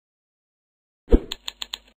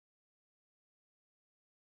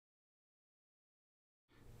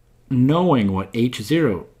knowing what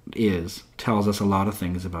h0 is tells us a lot of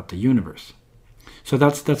things about the universe. So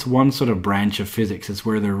that's one sort of branch of physics. It's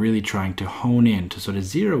where they're really trying to hone in, to sort of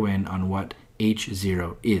zero in on what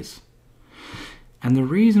h0 is. And the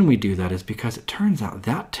reason we do that is because it turns out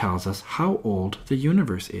that tells us how old the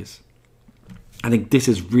universe is. I think this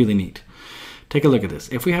is really neat. Take a look at this.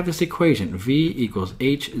 If we have this equation, V equals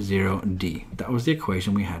h0d, that was the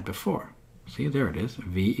equation we had before. See, there it is,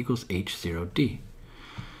 V equals h0d.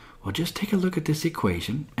 Well, just take a look at this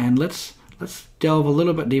equation, and let's delve a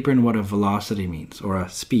little bit deeper in what a velocity means, or a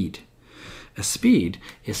speed. A speed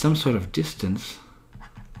is some sort of distance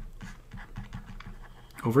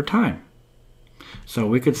over time. So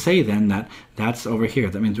we could say then that that's over here.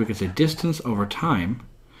 That means we could say distance over time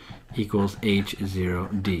equals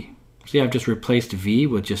h0d. See, I've just replaced v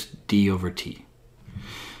with just d over t.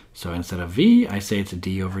 So instead of v, I say it's a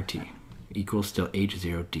d over t equals still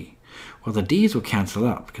h0d. Well, the d's will cancel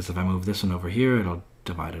out, because if I move this one over here, it'll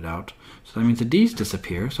divide it out. So that means the d's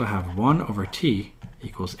disappear, so I have 1 over t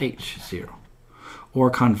equals h0. Or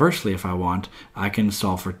conversely, if I want, I can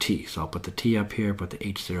solve for t. So I'll put the t up here, put the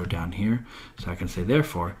h0 down here. So I can say,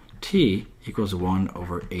 therefore, t equals 1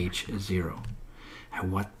 over h0.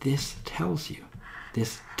 And what this tells you,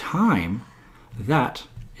 this time, that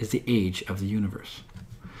is the age of the universe.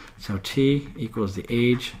 So t equals the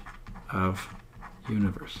age of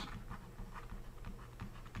universe.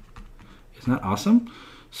 Isn't that awesome?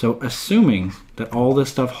 So assuming that all this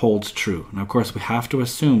stuff holds true, and of course we have to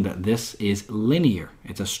assume that this is linear,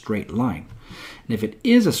 it's a straight line. And if it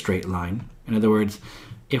is a straight line, in other words,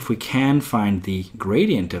 if we can find the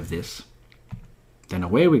gradient of this, then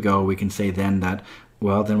away we go. We can say then that,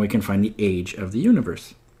 well, then we can find the age of the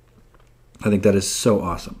universe. I think that is so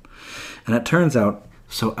awesome. And it turns out,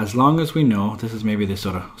 so as long as we know, this is maybe this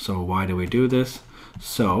sort of, so why do we do this?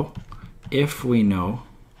 So if we know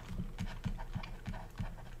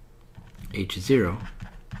h0,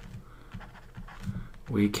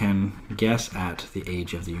 we can guess at the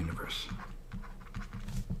age of the universe.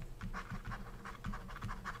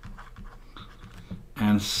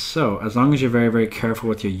 And so, as long as you're very, very careful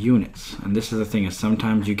with your units, and this is the thing, is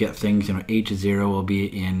sometimes you get things, you know, h0 will be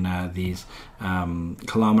in these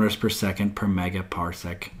kilometers per second per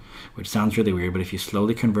megaparsec, which sounds really weird, but if you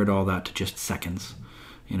slowly convert all that to just seconds,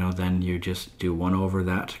 you know, then you just do 1 over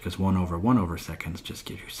that, because 1 over seconds just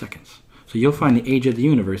gives you seconds. So you'll find the age of the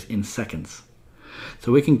universe in seconds.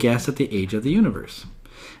 So we can guess at the age of the universe.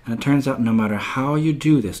 And it turns out no matter how you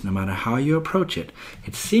do this, no matter how you approach it,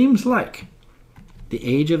 it seems like the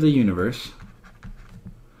age of the universe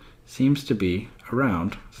seems to be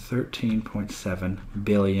around 13.7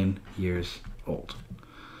 billion years old.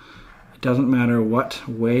 It doesn't matter what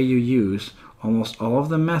way you use, almost all of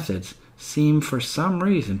the methods seem for some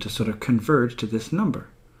reason to sort of converge to this number.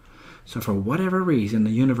 So for whatever reason,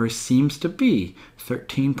 the universe seems to be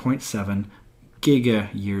 13.7 giga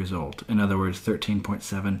years old. In other words,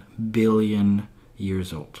 13.7 billion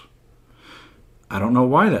years old. I don't know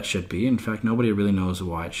why that should be. In fact, nobody really knows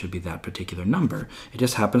why it should be that particular number. It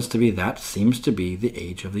just happens to be that seems to be the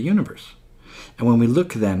age of the universe. And when we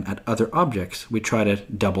look then at other objects, we try to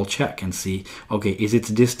double check and see, okay, is its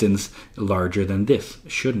distance larger than this?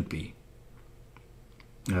 It shouldn't be.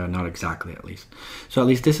 Not exactly, at least. So at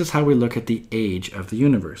least this is how we look at the age of the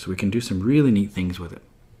universe. We can do some really neat things with it.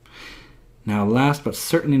 Now, last but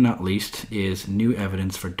certainly not least is new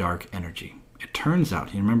evidence for dark energy. It turns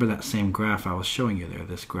out, you remember that same graph I was showing you there,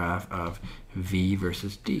 this graph of V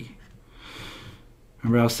versus D.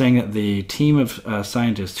 Remember I was saying that the team of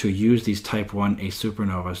scientists who use these type 1a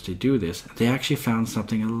supernovas to do this, they actually found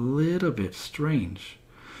something a little bit strange.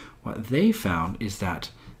 What they found is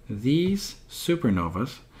that these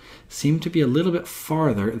supernovas seem to be a little bit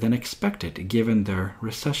farther than expected given their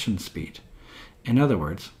recession speed. In other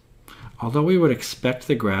words, although we would expect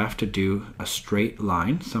the graph to do a straight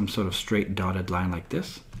line, some sort of straight dotted line like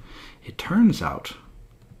this, it turns out,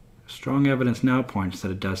 strong evidence now points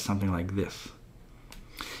that it does something like this.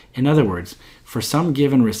 In other words, for some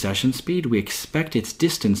given recession speed, we expect its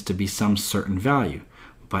distance to be some certain value,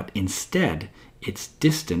 but instead, its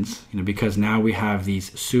distance, because now we have these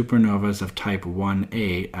supernovas of type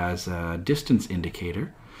 1a as a distance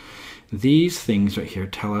indicator, these things right here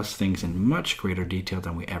tell us things in much greater detail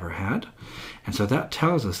than we ever had. And so that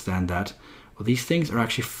tells us then that, well, these things are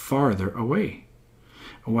actually farther away.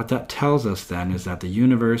 And what that tells us then is that the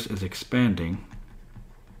universe is expanding.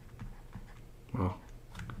 Well,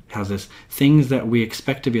 it has this, things that we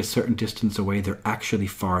expect to be a certain distance away, they're actually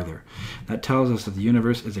farther. That tells us that the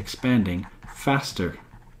universe is expanding faster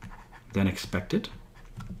than expected.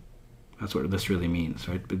 That's what this really means,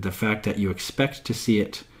 right? But the fact that you expect to see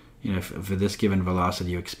it You know, for this given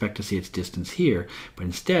velocity, you expect to see its distance here, but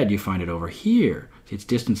instead you find it over here. See, its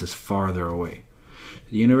distance is farther away.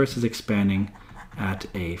 The universe is expanding at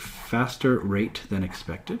a faster rate than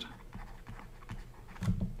expected.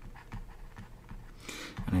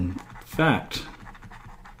 And in fact,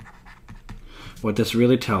 what this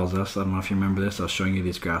really tells us, I don't know if you remember this, I was showing you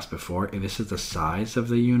these graphs before. This is the size of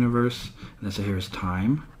the universe, and this here is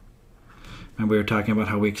time. Remember we were talking about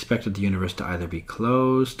how we expected the universe to either be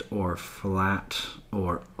closed or flat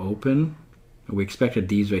or open. We expected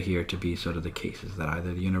these right here to be sort of the cases, that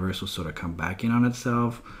either the universe will sort of come back in on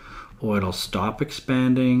itself, or it'll stop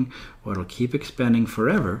expanding, or it'll keep expanding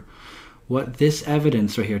forever. What this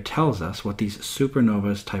evidence right here tells us, what these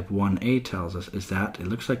supernovas type 1a tells us, is that it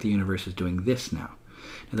looks like the universe is doing this now.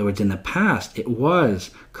 In other words, in the past, it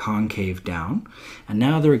was concave down, and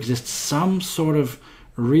now there exists some sort of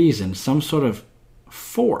reason, some sort of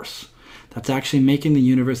force that's actually making the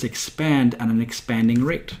universe expand at an expanding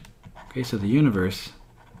rate. Okay, so the universe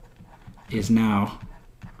is now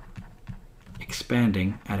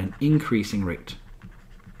expanding at an increasing rate.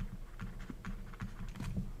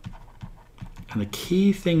 And the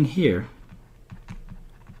key thing here,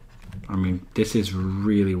 I mean, this is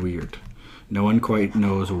really weird. No one quite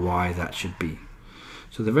knows why that should be.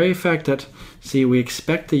 So the very fact that, see, we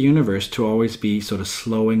expect the universe to always be sort of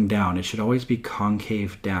slowing down. It should always be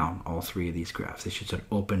concave down, all three of these graphs. They should sort of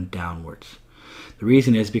open downwards. The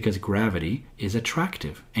reason is because gravity is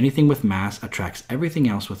attractive. Anything with mass attracts everything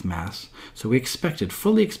else with mass. So we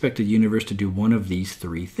fully expected the universe to do one of these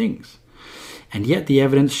three things. And yet the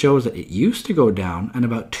evidence shows that it used to go down, and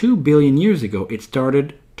about 2 billion years ago it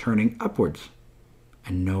started turning upwards.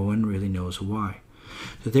 And no one really knows why.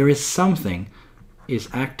 So there is something is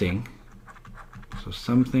acting, so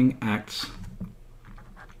something acts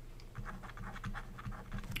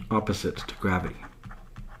opposite to gravity.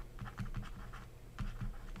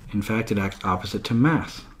 In fact, it acts opposite to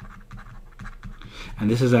mass. And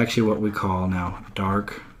this is actually what we call now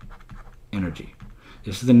dark energy.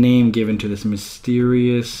 This is the name given to this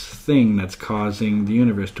mysterious thing that's causing the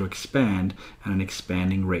universe to expand at an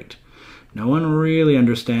expanding rate. No one really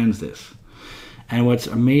understands this. And what's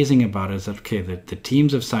amazing about it is that, okay, the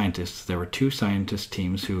teams of scientists, there were 2 scientist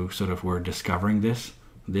teams who sort of were discovering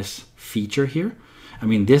this feature here. I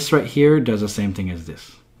mean, this right here does the same thing as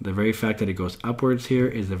this. The very fact that it goes upwards here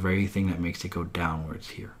is the very thing that makes it go downwards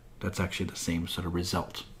here. That's actually the same sort of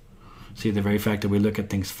result. See, the very fact that we look at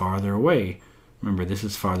things farther away, remember this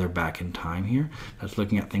is farther back in time here, that's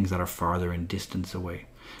looking at things that are farther in distance away.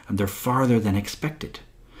 And they're farther than expected.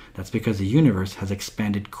 That's because the universe has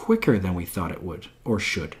expanded quicker than we thought it would, or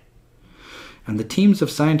should. And the teams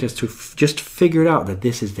of scientists who just figured out that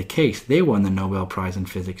this is the case, they won the Nobel Prize in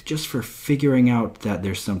Physics just for figuring out that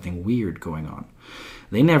there's something weird going on.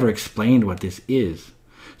 They never explained what this is.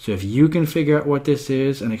 So if you can figure out what this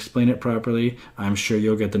is and explain it properly, I'm sure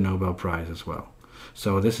you'll get the Nobel Prize as well.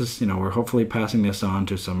 So this is, we're hopefully passing this on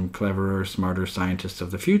to some cleverer, smarter scientists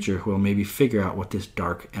of the future who will maybe figure out what this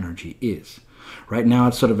dark energy is. Right now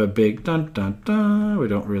it's sort of a big dun dun dun. We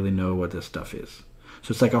don't really know what this stuff is.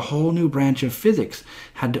 So it's like a whole new branch of physics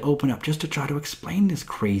had to open up just to try to explain this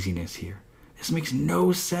craziness here. This makes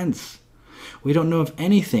no sense. We don't know of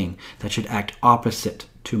anything that should act opposite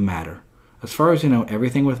to matter. As far as you know,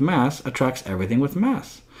 everything with mass attracts everything with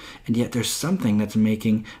mass. And yet there's something that's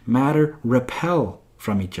making matter repel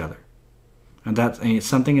from each other. And it's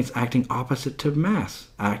something that's acting opposite to mass,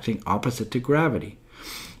 acting opposite to gravity.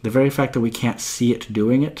 The very fact that we can't see it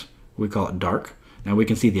doing it, we call it dark. Now we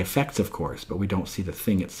can see the effects, of course, but we don't see the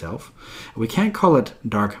thing itself. We can't call it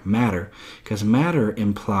dark matter because matter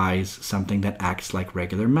implies something that acts like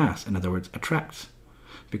regular mass, in other words, attracts.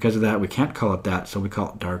 Because of that, we can't call it that, so we call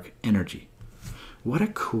it dark energy. What a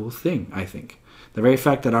cool thing, I think. The very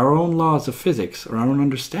fact that our own laws of physics, or our own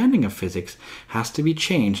understanding of physics, has to be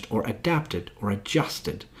changed or adapted or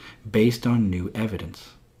adjusted based on new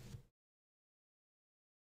evidence.